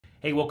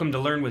Hey, welcome to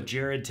Learn with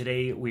Jerad.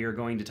 Today we are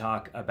going to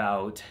talk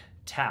about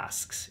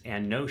tasks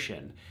and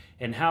Notion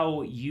and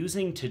how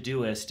using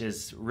Todoist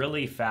is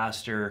really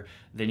faster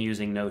than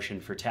using Notion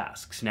for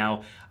tasks.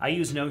 Now, I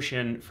use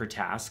Notion for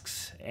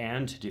tasks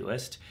and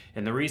Todoist,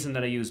 and the reason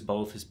that I use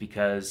both is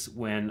because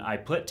when I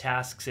put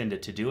tasks into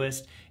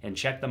Todoist and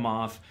check them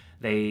off,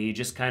 they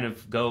just kind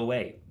of go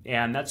away.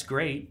 And that's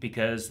great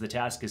because the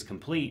task is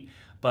complete.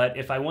 But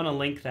if I want to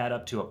link that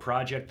up to a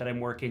project that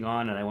I'm working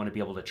on and I want to be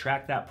able to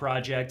track that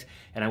project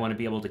and I want to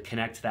be able to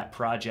connect that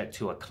project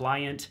to a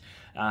client,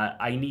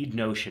 I need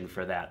Notion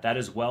for that. That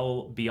is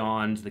well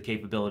beyond the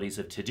capabilities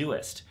of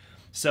Todoist.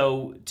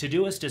 So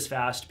Todoist is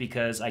fast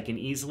because I can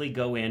easily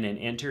go in and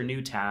enter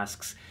new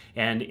tasks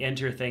and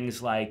enter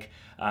things like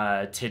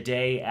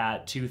today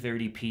at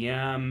 2:30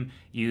 p.m.,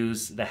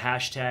 use the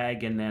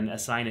hashtag and then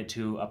assign it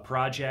to a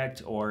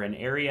project or an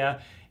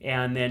area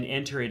and then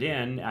enter it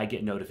in. I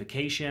get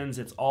notifications.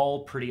 It's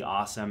all pretty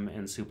awesome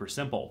and super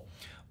simple.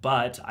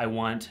 But I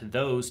want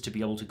those to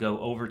be able to go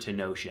over to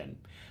Notion.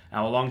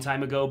 Now, a long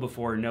time ago,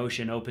 before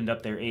Notion opened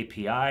up their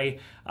API,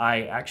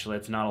 actually,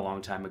 it's not a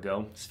long time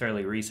ago, it's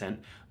fairly recent,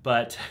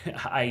 but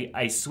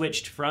I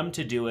switched from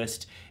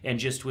Todoist and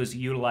just was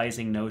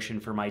utilizing Notion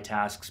for my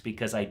tasks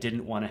because I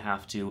didn't want to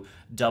have to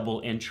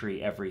double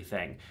entry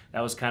everything.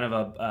 That was kind of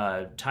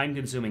a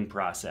time-consuming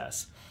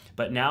process.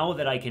 But now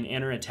that I can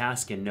enter a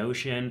task in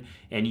Notion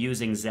and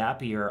using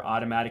Zapier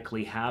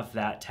automatically have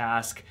that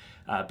task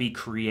be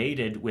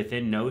created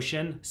within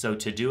Notion, so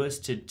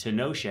Todoist to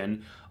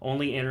Notion,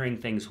 only entering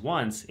things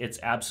once, it's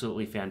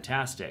absolutely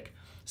fantastic.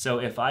 So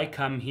if I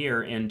come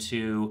here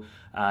into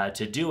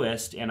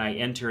Todoist and I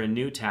enter a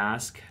new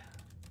task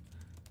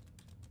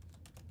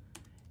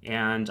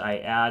and I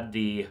add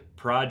the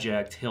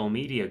project Hill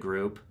Media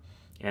Group,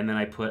 and then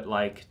I put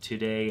like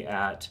today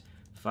at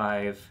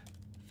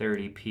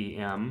 5:30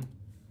 p.m.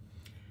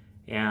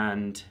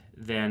 and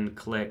then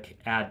click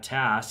Add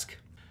Task,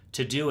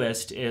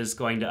 Todoist is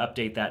going to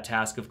update that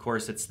task. Of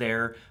course, it's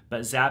there,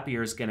 but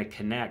Zapier is going to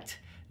connect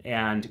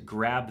and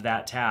grab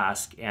that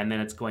task, and then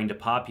it's going to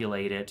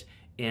populate it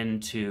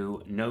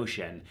into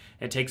Notion.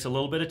 It takes a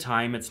little bit of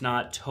time. It's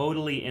not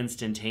totally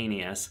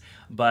instantaneous,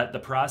 but the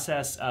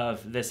process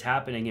of this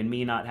happening and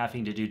me not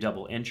having to do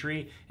double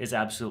entry is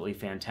absolutely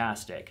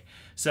fantastic.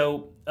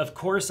 So, of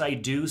course, I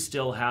do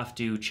still have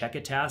to check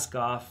a task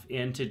off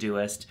in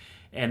Todoist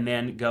and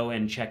then go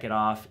and check it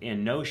off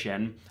in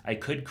Notion. I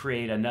could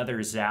create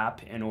another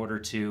Zap in order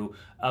to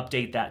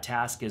update that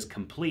task as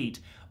complete,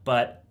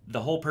 but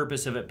the whole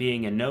purpose of it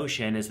being in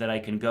Notion is that I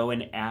can go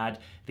and add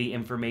the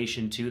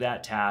information to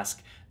that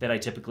task that I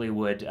typically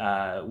would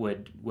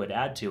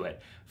add to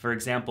it. For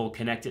example,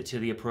 connect it to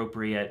the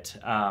appropriate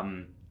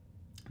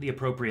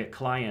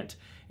client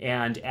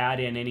and add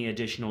in any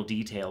additional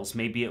details.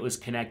 Maybe it was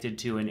connected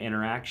to an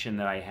interaction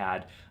that I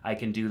had. I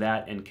can do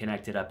that and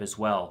connect it up as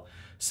well.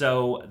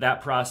 So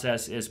that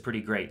process is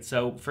pretty great.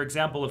 So for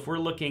example, if we're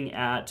looking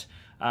at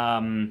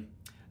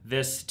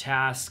this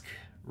task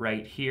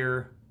right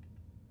here,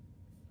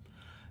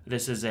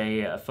 this is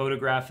a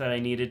photograph that I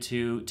needed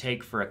to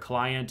take for a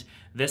client.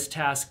 This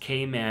task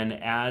came in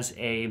as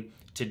a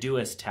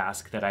Todoist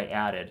task that I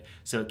added.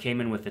 So it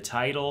came in with the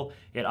title.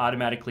 It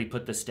automatically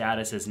put the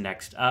status as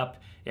next up.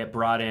 It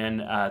brought in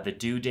the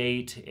due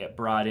date. It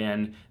brought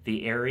in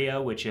the area,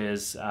 which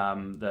is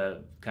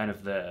the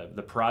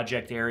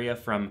project area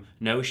from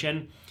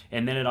Notion.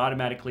 And then it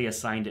automatically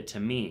assigned it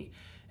to me.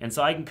 And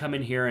so I can come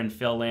in here and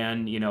fill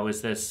in,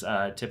 is this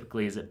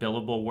typically, is it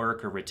billable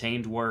work or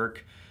retained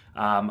work?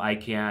 I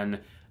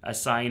can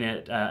assign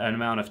it an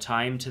amount of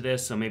time to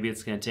this. So maybe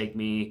it's going to take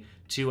me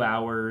 2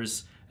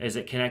 hours. Is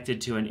it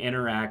connected to an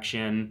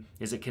interaction?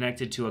 Is it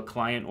connected to a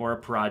client or a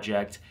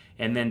project?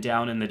 And then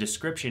down in the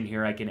description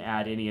here, I can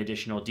add any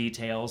additional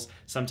details.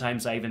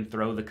 Sometimes I even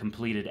throw the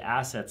completed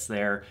assets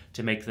there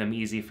to make them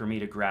easy for me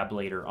to grab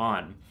later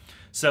on.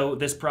 So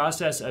this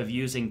process of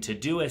using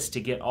Todoist to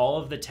get all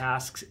of the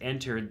tasks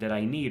entered that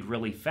I need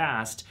really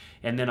fast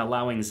and then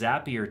allowing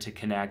Zapier to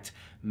connect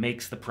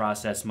makes the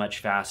process much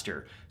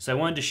faster. So I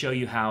wanted to show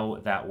you how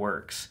that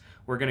works.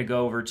 We're going to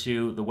go over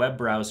to the web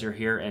browser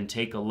here and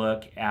take a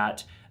look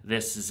at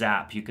this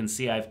Zap. You can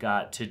see I've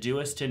got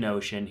Todoist to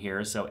Notion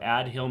here. So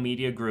add Hill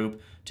Media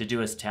Group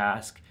Todoist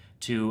task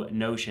to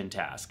Notion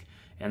task.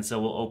 And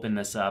so we'll open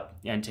this up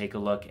and take a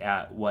look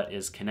at what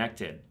is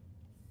connected.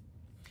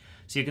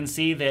 So you can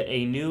see that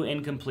a new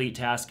incomplete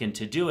task in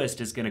Todoist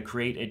is going to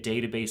create a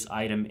database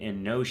item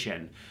in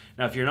Notion.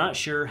 Now, if you're not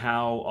sure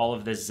how all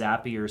of this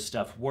Zapier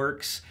stuff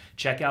works,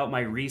 check out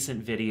my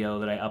recent video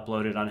that I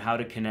uploaded on how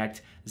to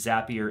connect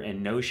Zapier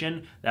and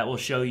Notion. That will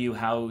show you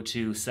how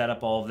to set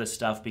up all of this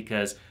stuff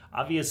because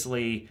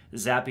obviously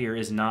Zapier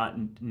is not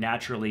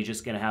naturally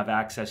just going to have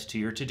access to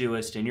your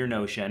Todoist and your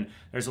Notion.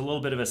 There's a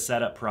little bit of a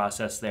setup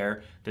process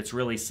there that's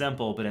really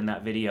simple, but in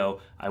that video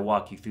I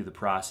walk you through the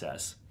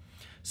process.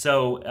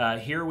 So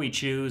here we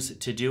choose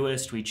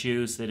Todoist. We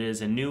choose that is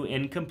a new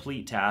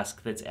incomplete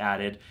task that's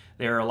added.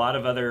 There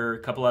are a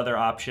couple other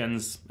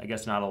options, I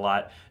guess not a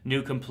lot,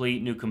 new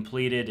complete, new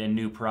completed, and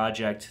new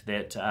project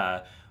that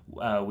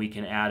we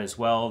can add as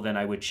well. Then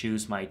I would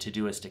choose my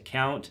Todoist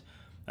account.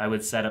 I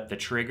would set up the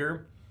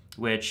trigger,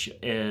 which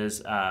is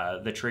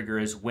the trigger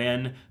is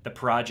when the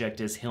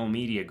project is Hill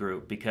Media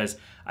Group, because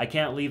I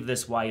can't leave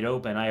this wide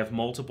open. I have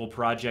multiple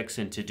projects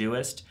in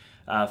Todoist.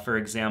 For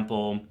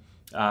example,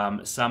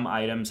 some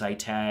items I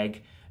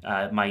tag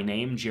my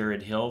name,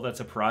 Jerad Hill. That's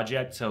a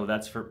project, so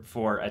that's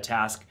for a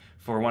task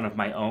for one of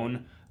my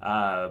own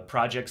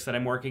projects that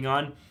I'm working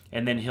on.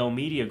 And then Hill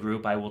Media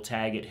Group, I will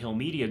tag it Hill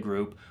Media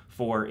Group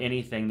for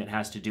anything that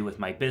has to do with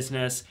my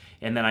business.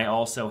 And then I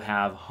also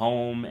have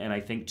home and I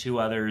think 2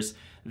 others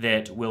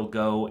that will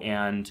go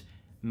and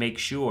make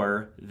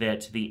sure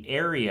that the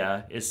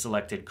area is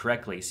selected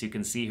correctly. So you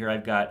can see here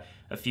I've got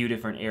a few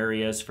different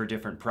areas for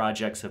different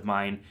projects of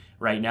mine.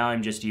 Right now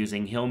I'm just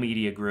using Hill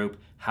Media Group,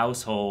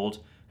 Household,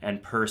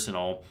 and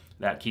Personal.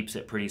 That keeps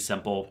it pretty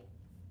simple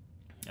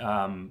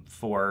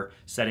for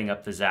setting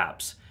up the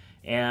Zaps.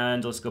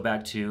 And let's go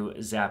back to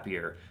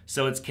Zapier.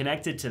 So it's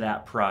connected to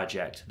that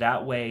project.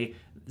 That way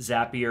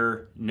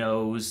Zapier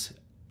knows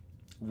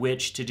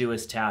which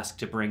Todoist task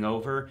to bring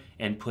over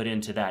and put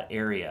into that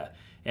area.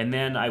 And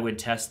then I would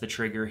test the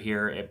trigger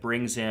here. It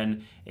brings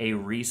in a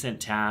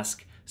recent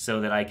task so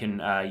that I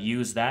can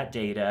use that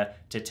data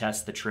to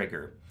test the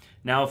trigger.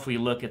 Now if we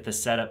look at the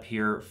setup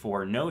here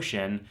for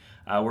Notion,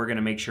 we're going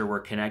to make sure we're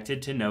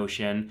connected to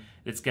Notion.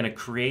 It's going to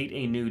create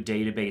a new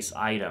database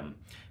item.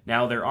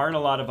 Now there aren't a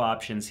lot of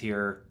options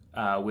here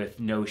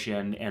with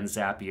Notion and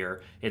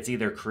Zapier. It's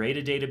either create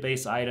a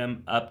database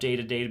item, update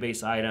a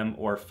database item,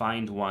 or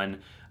find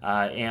one.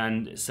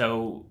 And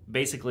so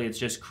basically it's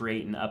just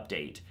create and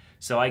update.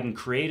 So I can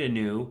create a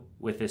new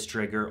with this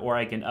trigger, or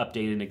I can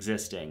update an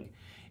existing.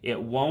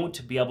 It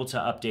won't be able to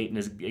update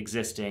an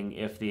existing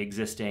if the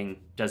existing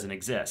doesn't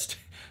exist.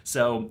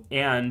 So,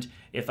 and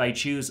if I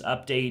choose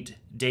update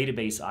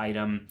database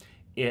item,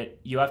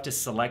 you have to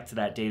select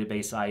that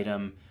database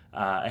item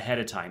ahead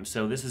of time.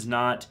 So this is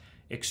not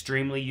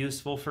extremely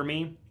useful for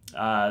me.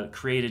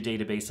 Create a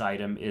database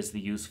item is the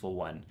useful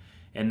one.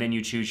 And then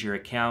you choose your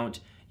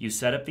account, you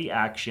set up the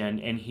action,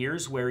 and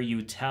here's where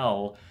you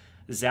tell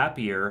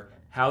Zapier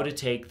how to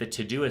take the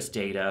Todoist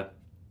data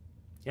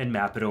and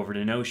map it over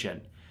to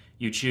Notion.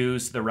 You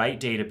choose the right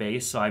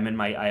database, so I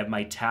have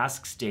my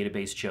tasks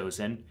database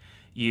chosen.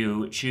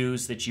 You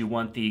choose that you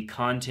want the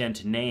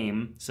content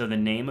name, so the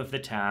name of the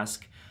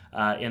task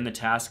in the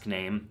task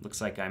name.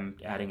 Looks like I'm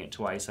adding it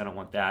twice, I don't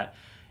want that.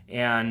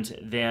 And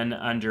then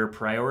under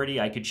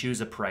priority, I could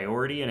choose a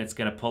priority, and it's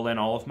going to pull in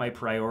all of my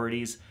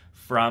priorities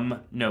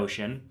from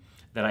Notion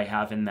that I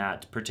have in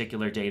that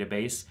particular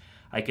database.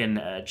 I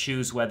can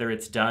choose whether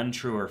it's done,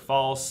 true, or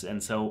false,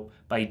 and so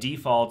by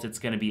default it's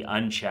going to be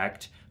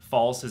unchecked.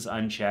 False is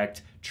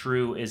unchecked,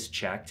 true is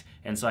checked,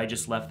 and so I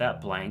just left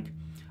that blank.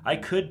 I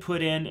could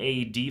put in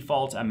a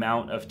default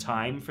amount of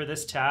time for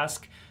this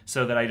task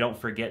so that I don't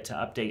forget to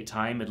update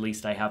time. At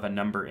least I have a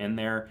number in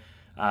there.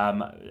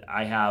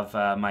 I have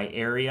my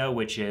area,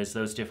 which is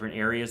those different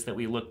areas that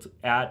we looked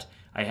at.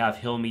 I have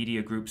Hill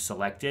Media Group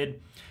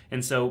selected.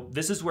 And so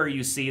this is where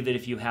you see that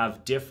if you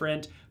have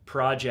different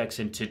projects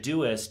in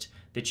Todoist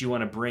that you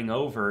want to bring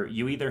over,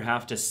 you either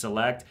have to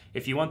select,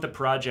 if you want the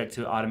project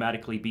to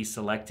automatically be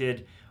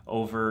selected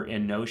over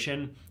in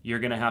Notion, you're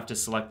going to have to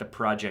select the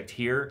project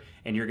here,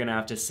 and you're going to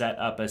have to set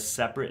up a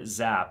separate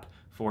Zap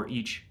for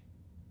each,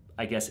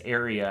 I guess,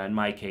 area in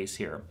my case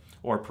here,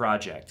 or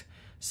project.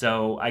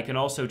 So I can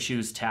also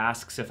choose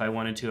tasks if I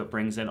wanted to. It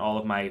brings in all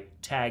of my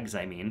tags,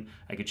 I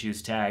could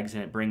choose tags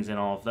and it brings in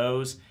all of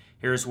those.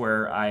 Here's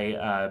where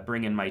I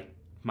bring in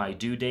my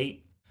due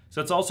date.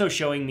 So it's also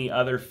showing me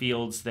other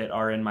fields that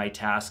are in my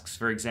tasks.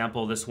 For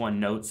example, this one,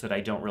 notes, that I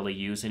don't really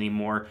use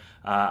anymore.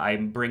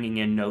 I'm bringing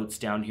in notes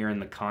down here in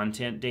the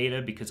content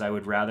data because I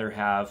would rather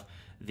have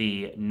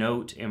the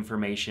note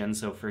information.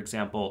 So for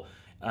example,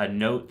 a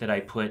note that I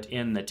put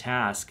in the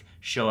task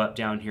show up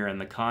down here in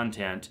the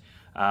content,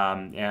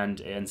 and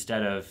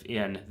instead of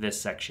in this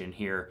section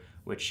here,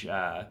 which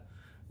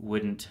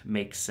wouldn't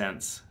make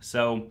sense.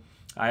 So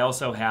I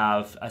also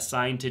have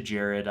assigned to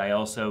Jerad. I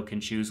also can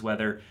choose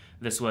whether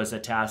this was a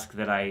task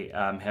that I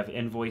have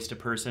invoiced a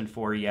person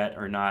for yet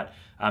or not.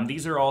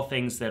 These are all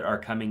things that are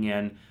coming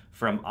in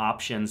from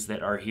options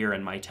that are here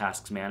in my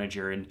Tasks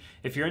Manager. And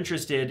if you're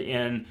interested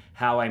in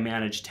how I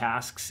manage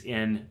tasks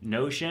in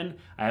Notion,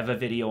 I have a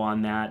video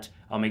on that.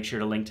 I'll make sure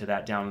to link to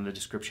that down in the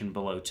description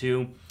below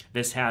too.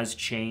 This has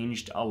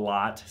changed a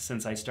lot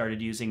since I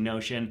started using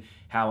Notion,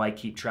 how I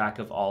keep track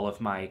of all of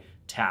my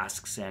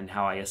tasks and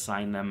how I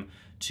assign them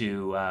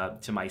to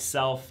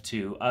myself,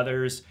 to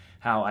others,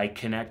 how I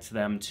connect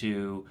them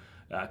to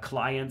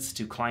clients,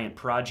 to client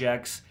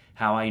projects,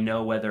 how I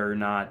know whether or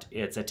not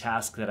it's a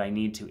task that I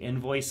need to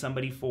invoice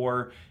somebody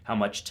for, how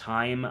much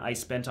time I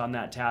spent on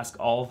that task.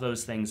 All of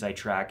those things I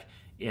track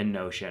in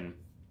Notion.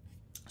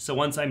 So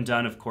once I'm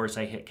done, of course,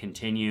 I hit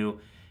continue,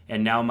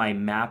 and now my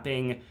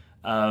mapping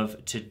of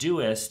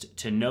Todoist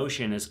to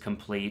Notion is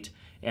complete,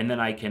 and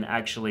then I can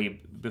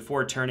actually,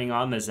 before turning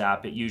on the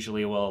Zap, it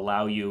usually will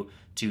allow you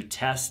to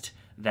test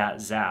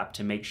that Zap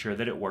to make sure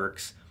that it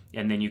works,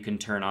 and then you can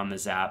turn on the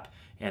Zap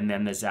and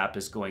then the Zap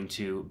is going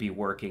to be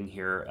working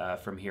here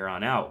from here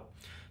on out.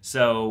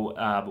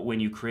 So when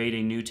you create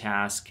a new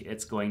task,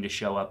 it's going to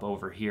show up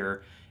over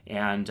here,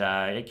 and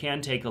it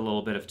can take a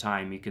little bit of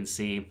time. You can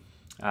see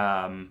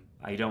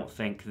I don't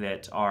think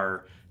that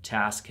our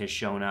task has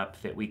shown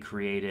up that we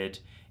created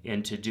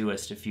in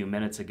Todoist a few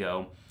minutes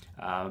ago,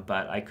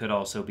 but I could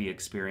also be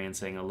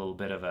experiencing a little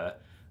bit of a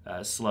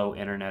slow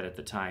internet at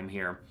the time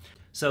here.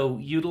 So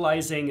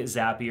utilizing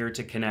Zapier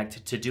to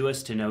connect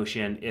Todoist to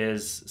Notion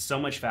is so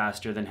much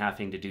faster than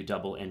having to do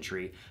double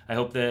entry. I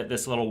hope that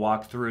this little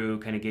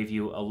walkthrough kind of gave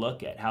you a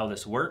look at how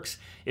this works.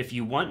 If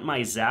you want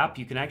my Zap,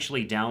 you can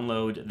actually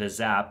download the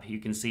Zap. You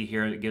can see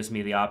here it gives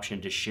me the option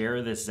to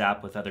share this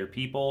Zap with other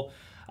people.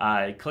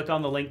 Click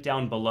on the link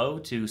down below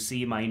to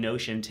see my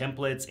Notion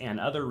templates and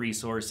other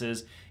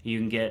resources. You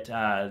can get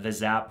the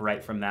Zap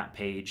right from that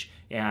page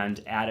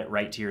and add it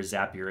right to your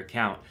Zapier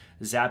account.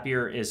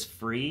 Zapier is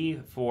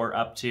free for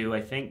up to, I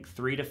think,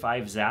 3 to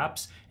 5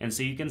 Zaps, and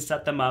so you can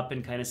set them up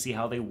and kind of see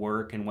how they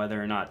work and whether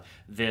or not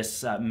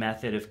this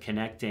method of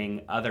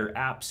connecting other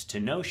apps to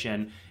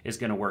Notion is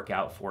going to work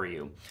out for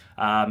you.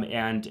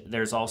 And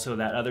there's also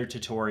that other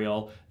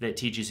tutorial that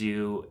teaches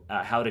you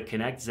how to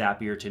connect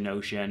Zapier to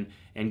Notion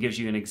and gives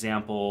you an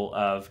example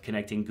of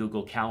connecting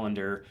Google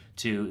Calendar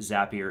to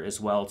Zapier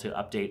as well to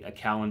update a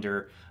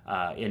calendar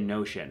in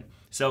Notion.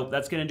 So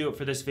that's going to do it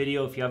for this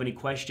video. If you have any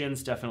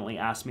questions, definitely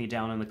ask me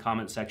down in the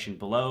comment section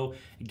below.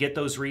 Get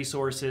those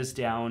resources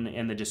down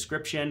in the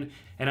description.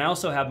 And I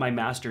also have my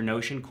Master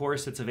Notion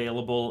course that's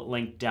available,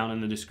 linked down in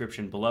the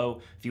description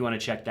below. If you want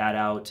to check that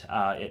out,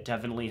 it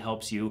definitely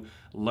helps you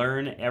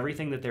learn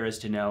everything that there is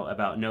to know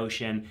about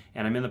Notion.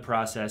 And I'm in the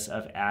process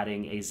of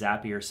adding a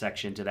Zapier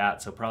section to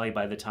that. So probably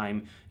by the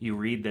time you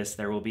read this,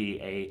 there will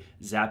be a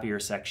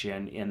Zapier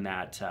section in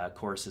that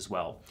course as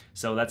well.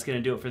 So that's going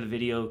to do it for the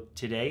video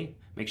today.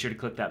 Make sure to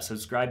click that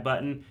subscribe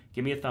button,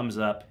 give me a thumbs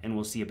up, and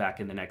we'll see you back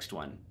in the next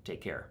one.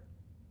 Take care.